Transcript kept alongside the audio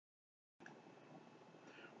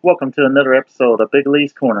Welcome to another episode of Big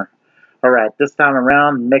Lee's Corner. Alright, this time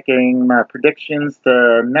around, making my predictions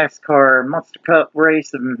to NASCAR Monster Cup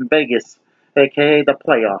race in Vegas, aka the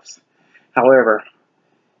playoffs. However,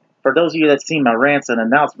 for those of you that see my rants and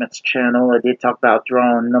announcements channel, I did talk about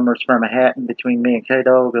drawing numbers from a hat in between me and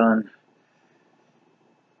K-Dog on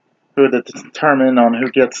who to determine on who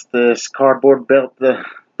gets this cardboard belt, the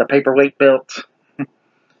paperweight belt.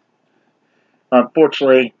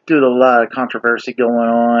 Unfortunately, due to a lot of controversy going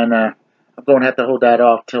on, I'm going to have to hold that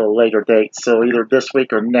off till a later date. So either this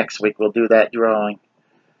week or next week we'll do that drawing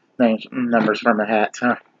numbers from a hat.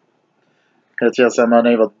 It's just I'm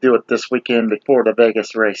unable to do it this weekend before the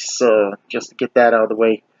Vegas race. So just to get that out of the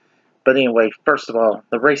way. But anyway, first of all,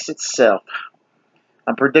 the race itself.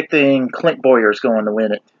 I'm predicting Clint Bowyer's going to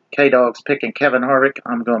win it. K-Dog's picking Kevin Harvick.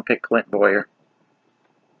 I'm going to pick Clint Bowyer.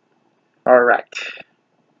 Alright.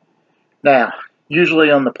 Now,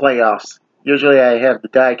 usually on the playoffs, I have the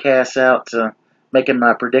die cast out making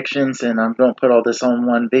my predictions, and I'm going to put all this on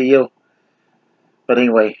one video. But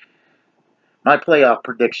anyway, my playoff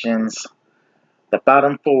predictions, the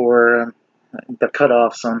bottom four, the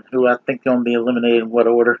cutoffs on who I think going to be eliminated in what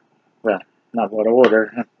order. Well, not what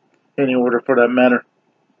order, any order for that matter.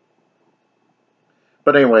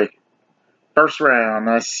 But anyway, first round,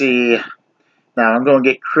 I see. Now, I'm going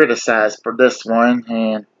to get criticized for this one,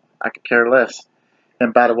 and I could care less.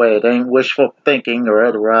 And by the way, it ain't wishful thinking, or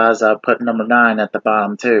otherwise I'll put number 9 at the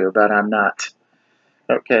bottom too, but I'm not.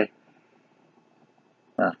 Okay.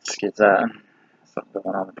 Excuse that. Something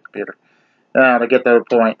going on with the computer. Now, to get to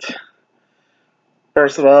the point.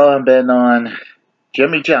 First of all, I'm betting on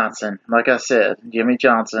Jimmy Johnson. Like I said, Jimmy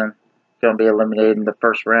Johnson going to be eliminated in the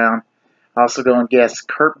first round. Also going to guess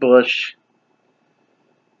Kurt Busch.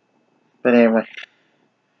 But anyway,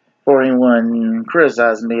 before anyone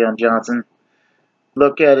criticizes me on Johnson,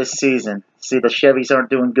 look at his season. See, the Chevys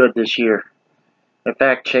aren't doing good this year. In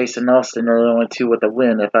fact, Chase and Austin are the only two with a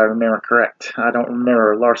win, if I remember correct. I don't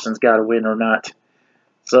remember if Larson's got a win or not.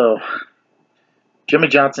 So, Jimmy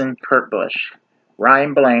Johnson, Kurt Busch,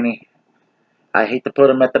 Ryan Blaney. I hate to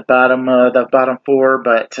put him at the bottom four,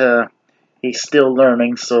 but he's still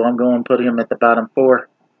learning, so I'm going to put him at the bottom four.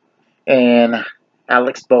 And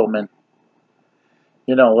Alex Bowman.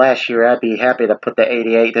 You know, last year I'd be happy to put the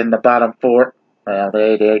 88 in the bottom four. Well,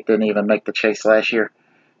 the 88 didn't even make the chase last year.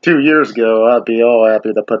 2 years ago, I'd be all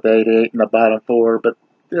happy to put the 88 in the bottom four, but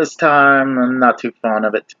this time, I'm not too fond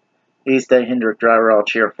of it. He's the Hendrick driver I'll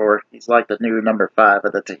cheer for. He's like the new number 5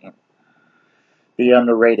 of the team. The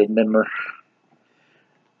underrated member.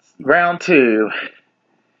 Round 2.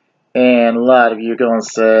 And a lot of you are going to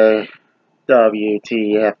say,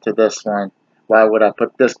 WTF to this one. Why would I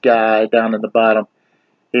put this guy down in the bottom?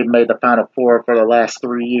 He made the Final Four for the last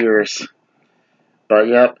 3 years. But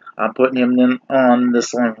yep, I'm putting him in on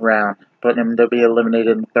this one round. Putting him to be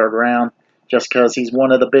eliminated in the third round. Just because he's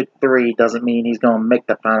one of the big 3 doesn't mean he's going to make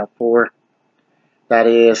the Final Four. That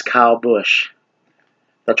is Kyle Busch,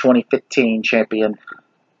 the 2015 champion.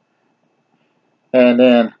 And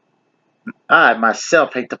then, I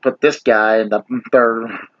myself hate to put this guy in the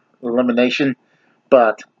third elimination.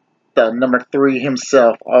 But the number 3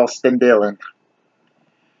 himself, Austin Dillon.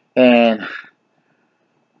 And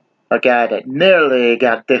a guy that nearly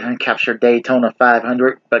got captured Daytona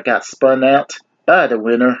 500, but got spun out by the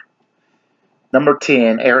winner. Number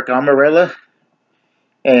 10, Eric Almirola.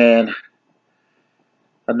 And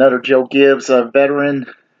another Joe Gibbs, a veteran,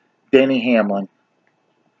 Denny Hamlin.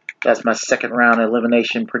 That's my second round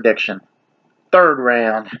elimination prediction. Third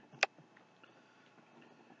round.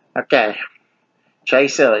 Okay.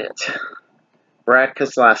 Chase Elliott, Brad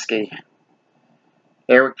Keselowski,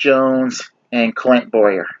 Eric Jones, and Clint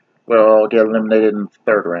Bowyer will all get eliminated in the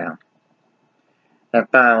third round. And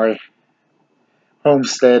finally,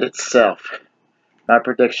 Homestead itself. My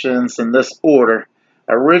predictions in this order.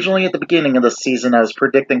 Originally, at the beginning of the season, I was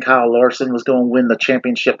predicting Kyle Larson was going to win the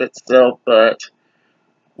championship itself, but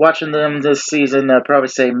watching them this season, I'd probably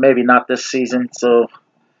say maybe not this season. So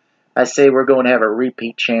I say we're going to have a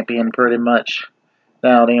repeat champion pretty much.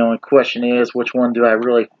 Now, the only question is, which one do I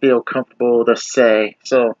really feel comfortable to say?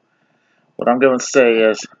 So, what I'm going to say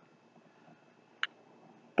is,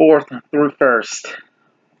 4th through 1st.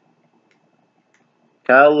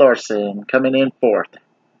 Kyle Larson coming in 4th.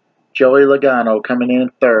 Joey Logano coming in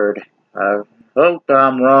 3rd. I hope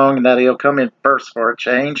I'm wrong that he'll come in 1st for a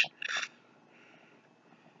change.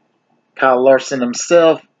 Kyle Larson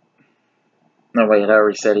himself. No, wait, I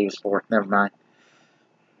already said he was 4th. Never mind.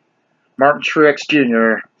 Martin Truex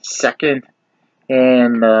Jr., 2nd,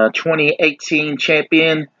 and 2018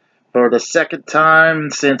 champion For the second time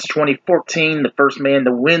since 2014, the first man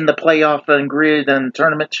to win the playoff and grid and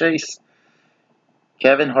tournament chase,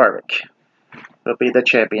 Kevin Harvick will be the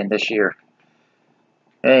champion this year.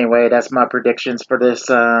 Anyway, that's my predictions for this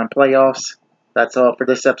playoffs. That's all for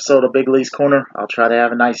this episode of Big Lee's Corner. I'll try to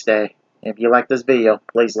have a nice day. If you like this video,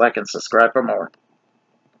 please like and subscribe for more.